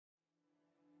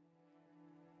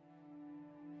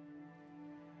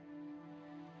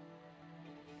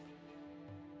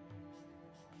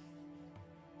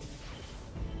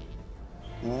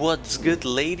What's good,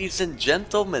 ladies and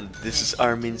gentlemen? This is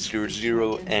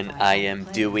Armin00 and I am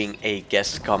doing a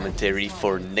guest commentary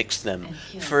for Nixnam.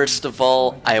 First of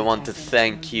all, I want to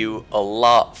thank you a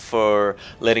lot for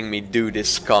letting me do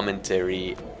this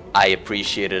commentary. I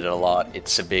appreciate it a lot.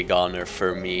 It's a big honor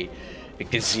for me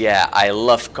because yeah, I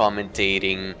love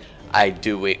commentating. I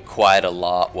do it quite a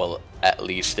lot, well, at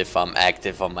least if I'm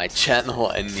active on my channel,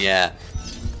 and yeah,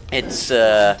 it's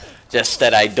just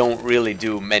that I don't really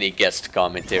do many guest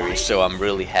commentaries, so I'm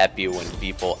really happy when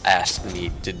people ask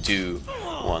me to do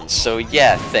one. So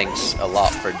yeah, thanks a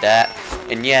lot for that.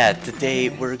 And yeah, today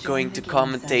we're going to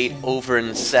commentate over an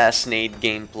Assassinate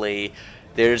gameplay.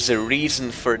 There's a reason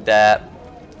for that.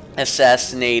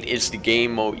 Assassinate is the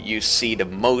game mode you see the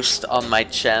most on my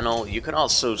channel. You can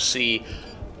also see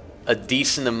a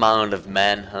decent amount of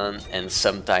manhunt and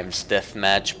sometimes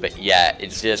deathmatch, but yeah,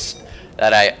 it's just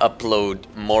that I upload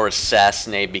more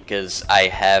Assassinate because I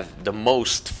have the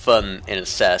most fun in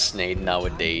Assassinate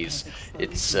nowadays.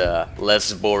 It's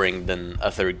less boring than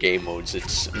other game modes,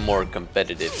 it's more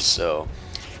competitive, so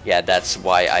yeah, that's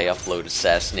why I upload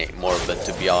Assassinate more. But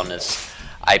to be honest,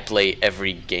 I play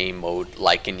every game mode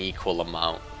like an equal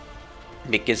amount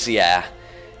because yeah,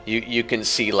 you can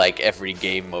see like every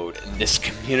game mode in this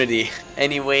community.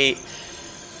 Anyway,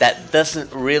 that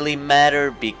doesn't really matter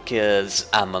because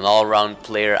I'm an all-round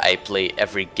player. I play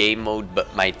every game mode,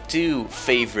 but my two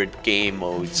favorite game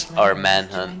modes are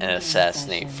Manhunt and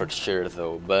Assassinate for sure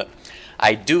though. But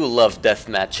I do love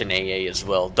Deathmatch and AA as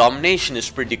well. Domination is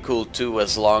pretty cool too,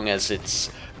 as long as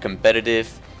it's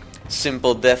competitive.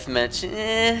 Simple Deathmatch,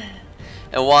 and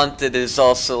Wanted is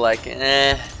also like,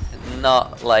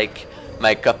 not like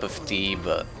my cup of tea,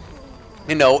 but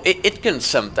you know, it can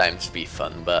sometimes be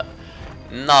fun, but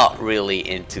not really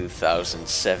in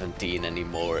 2017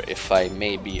 anymore, if I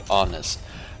may be honest.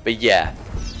 But yeah,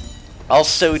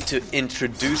 also to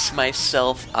introduce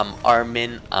myself, I'm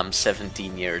Armin, I'm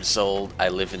 17 years old, I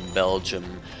live in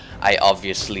Belgium. I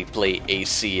obviously play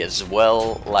AC as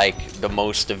well, like the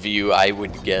most of you I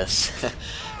would guess.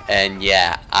 And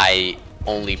yeah, I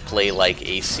only play like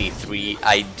AC3.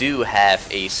 I do have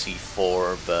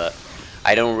AC4, but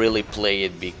I don't really play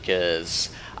it because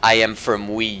I am from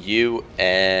Wii U,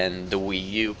 and the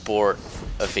Wii U port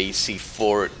of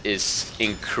AC4 is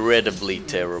incredibly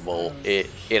terrible. It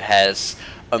has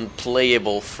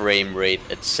unplayable frame rate,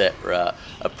 etc.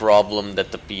 A problem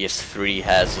that the PS3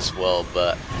 has as well,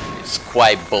 but it's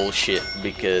quite bullshit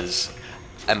because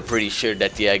I'm pretty sure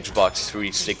that the Xbox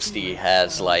 360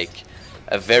 has like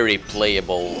a very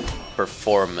playable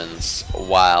performance,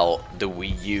 while the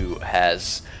Wii U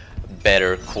has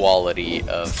better quality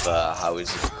of how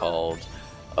is it called,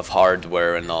 of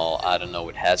hardware and all. I don't know,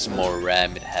 it has more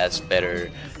RAM, it has better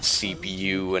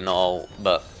CPU and all,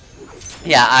 but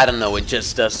yeah, I don't know, it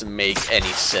just doesn't make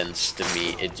any sense to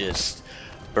me. It just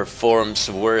performs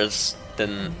worse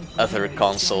than other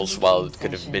consoles, while it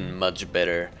could have been much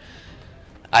better.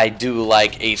 I do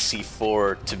like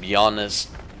AC4, to be honest.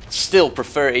 Still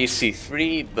prefer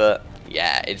AC3, but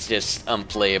yeah, it's just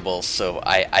unplayable, so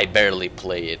I barely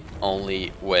play it,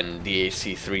 only when the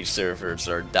AC3 servers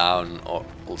are down, or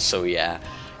so yeah,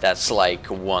 that's like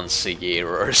once a year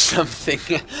or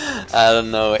something. I don't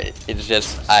know, it's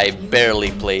just I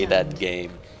barely play that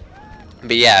game.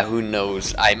 But yeah, who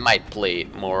knows, I might play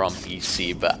it more on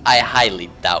PC, but I highly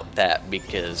doubt that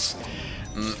because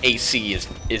AC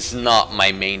is not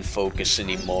my main focus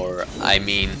anymore. I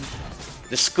mean,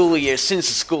 since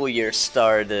the school year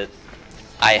started,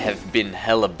 I have been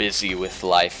hella busy with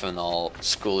life and all.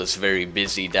 School is very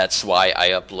busy, that's why I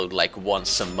upload like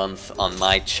once a month on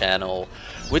my channel,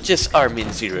 which is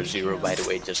Armin00, by the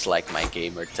way, just like my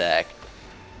gamer tag.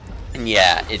 And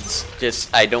yeah, it's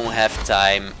just I don't have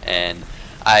time, and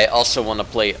I also want to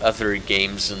play other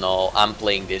games and all. I'm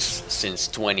playing this since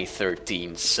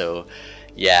 2013, so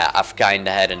yeah, I've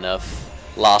kinda had enough.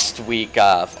 Last week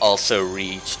I've also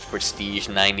reached Prestige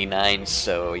 99,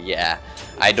 so yeah,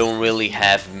 I don't really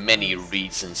have many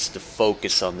reasons to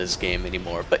focus on this game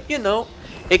anymore, but you know,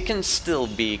 it can still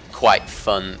be quite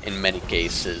fun in many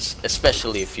cases,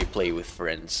 especially if you play with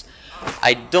friends.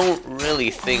 I don't really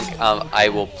think I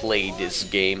will play this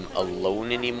game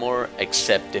alone anymore,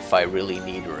 except if I really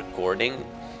need a recording.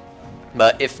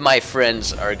 But if my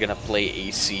friends are gonna play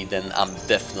AC, then I'm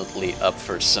definitely up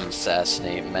for some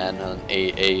Assassinate, Manhunt,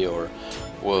 AA, or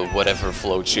well, whatever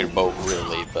floats your boat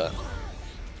really. But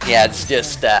yeah, it's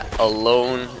just that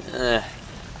alone,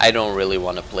 I don't really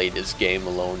want to play this game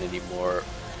alone anymore,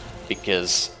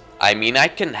 because I mean, I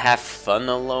can have fun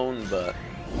alone, but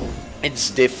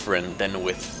it's different than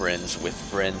with friends. With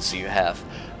friends you have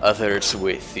others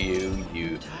with you.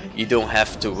 You don't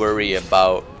have to worry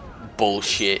about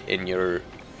bullshit in your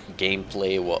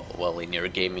gameplay, well, in your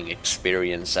gaming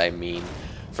experience, I mean.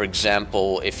 For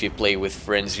example, if you play with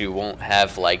friends, you won't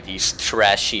have like these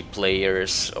trashy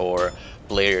players or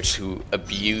players who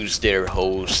abuse their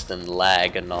host and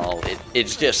lag and all.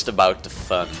 It's just about the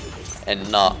fun and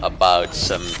not about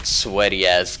some sweaty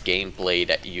ass gameplay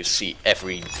that you see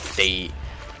every day.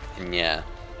 And yeah,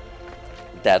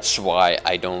 that's why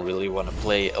I don't really want to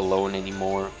play alone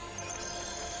anymore.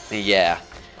 Yeah,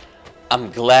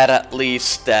 I'm glad at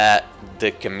least that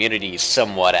the community is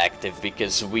somewhat active,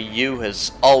 because Wii U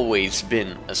has always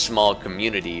been a small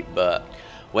community, but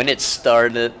when it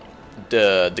started,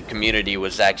 the community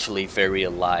was actually very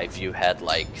alive. You had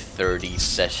like 30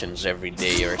 sessions every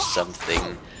day or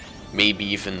something, maybe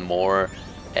even more,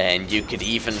 and you could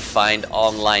even find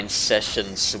online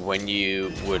sessions when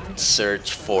you would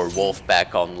search for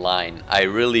Wolfpack Online.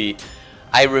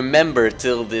 I remember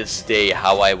till this day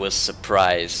how I was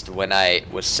surprised when I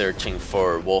was searching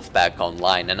for Wolfpack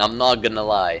Online, and I'm not gonna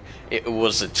lie, it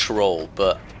was a troll,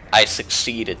 but I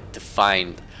succeeded to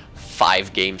find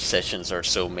 5 game sessions or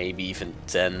so, maybe even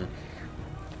 10.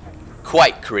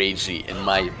 Quite crazy in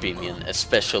my opinion,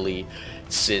 especially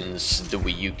since the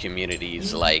Wii U community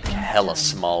is like hella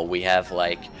small. We have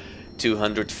like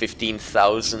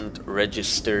 215,000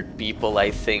 registered people, I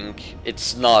think.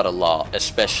 It's not a lot,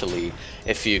 especially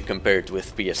if you compare it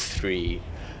with PS3,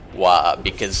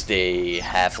 because they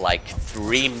have like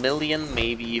 3 million,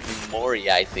 maybe even more.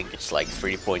 Yeah, I think it's like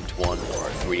 3.1 or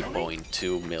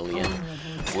 3.2 million,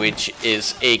 which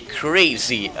is a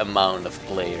crazy amount of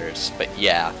players. But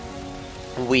yeah,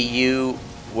 Wii U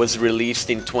was released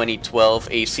in 2012,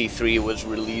 AC3 was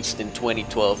released in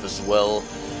 2012 as well.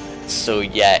 So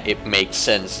yeah, it makes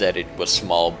sense that it was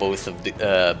small. Both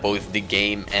the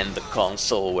game and the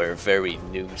console were very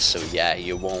new, so yeah,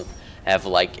 you won't have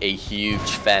like a huge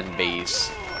fan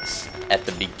base at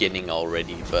the beginning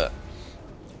already. But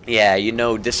yeah, you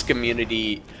know, this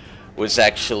community was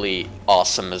actually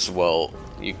awesome as well.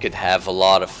 You could have a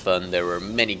lot of fun. There were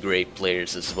many great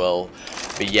players as well.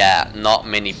 But yeah, not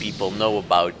many people know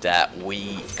about that.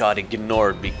 We got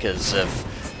ignored because of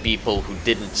people who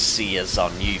didn't see us on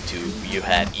YouTube. You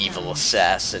had Evil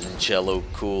Assassin, Jello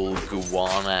Cool,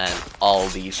 Guana, and all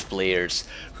these players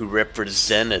who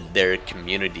represented their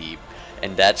community.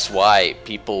 And that's why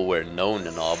people were known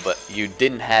and all, but you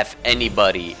didn't have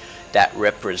anybody that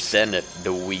represented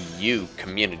the Wii U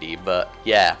community. But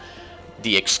yeah,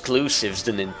 the exclusives,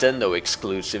 the Nintendo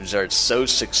exclusives, are so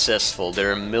successful.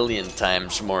 They're a million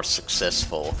times more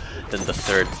successful than the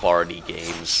third-party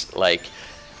games. Like,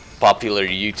 popular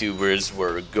YouTubers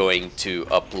were going to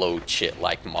upload shit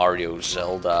like Mario,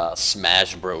 Zelda,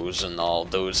 Smash Bros and all.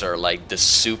 Those are like the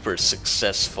super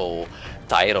successful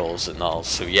titles and all.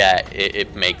 So yeah,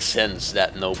 it makes sense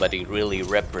that nobody really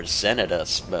represented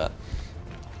us. But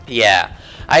yeah,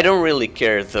 I don't really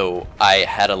care though. I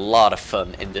had a lot of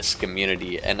fun in this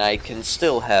community, and I can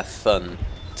still have fun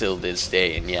till this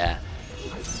day. And yeah,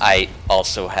 I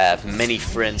also have many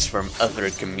friends from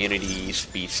other communities,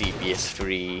 PC,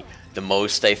 PS3. The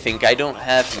most, I think, I don't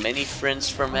have many friends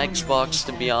from Xbox,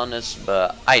 to be honest,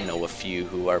 but I know a few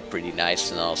who are pretty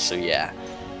nice and also, yeah,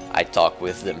 I talk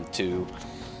with them too.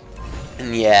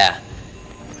 And yeah,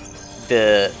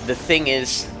 the thing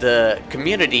is, the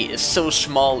community is so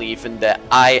small even that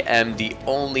I am the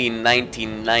only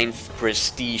 99th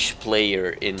prestige player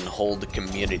in the whole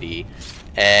community.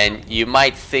 And you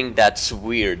might think that's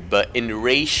weird, but in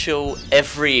ratio,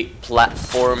 every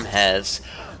platform has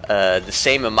the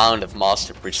same amount of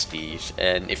master prestige.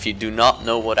 And if you do not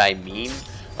know what I mean,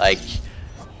 like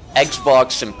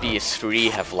Xbox and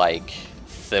PS3 have like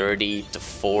 30 to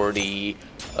 40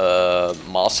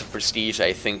 master prestige,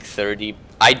 I think 30.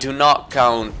 I do not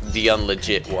count the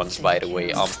unlegit ones, by the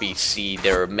way. On PC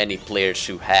there are many players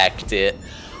who hacked it.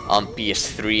 On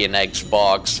PS3 and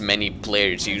Xbox, many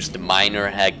players use the minor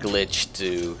hack glitch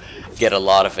to get a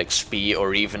lot of XP,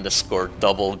 or even the score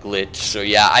double glitch. So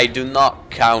yeah, I do not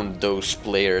count those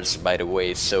players, by the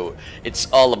way. So it's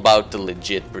all about the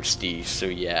legit prestige. So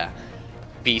yeah,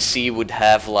 PC would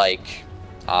have like,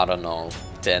 I don't know,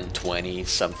 10, 20,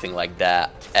 something like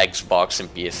that. Xbox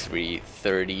and PS3,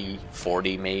 30,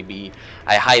 40 maybe.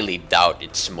 I highly doubt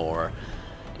it's more.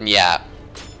 Yeah,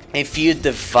 if you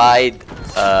divide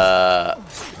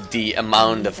the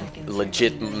amount of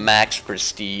legit max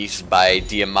prestige by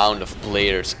the amount of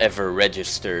players ever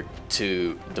registered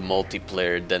to the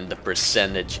multiplayer, then the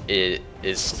percentage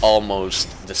is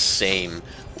almost the same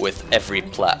with every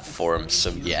platform. So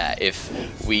yeah, if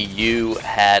Wii U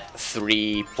had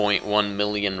 3.1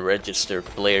 million registered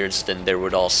players, then there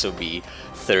would also be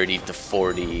 30 to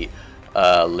 40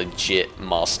 legit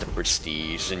Master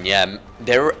Prestige. And yeah,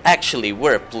 there actually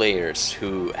were players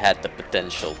who had the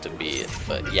potential to be it,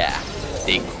 but yeah,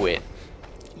 they quit.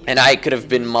 And I could have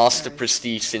been Master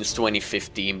Prestige since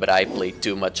 2015, but I played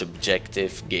too much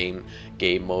objective game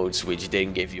modes, which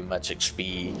didn't give you much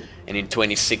XP. And in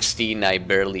 2016, I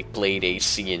barely played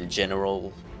AC in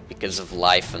general because of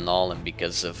life and all, and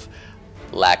because of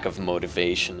lack of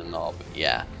motivation and all. But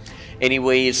yeah.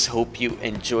 Anyways, hope you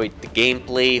enjoyed the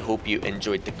gameplay, hope you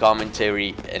enjoyed the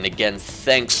commentary, and again,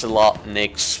 thanks a lot,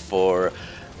 Nix, for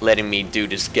letting me do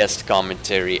this guest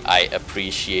commentary. I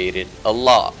appreciate it a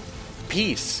lot.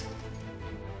 Peace.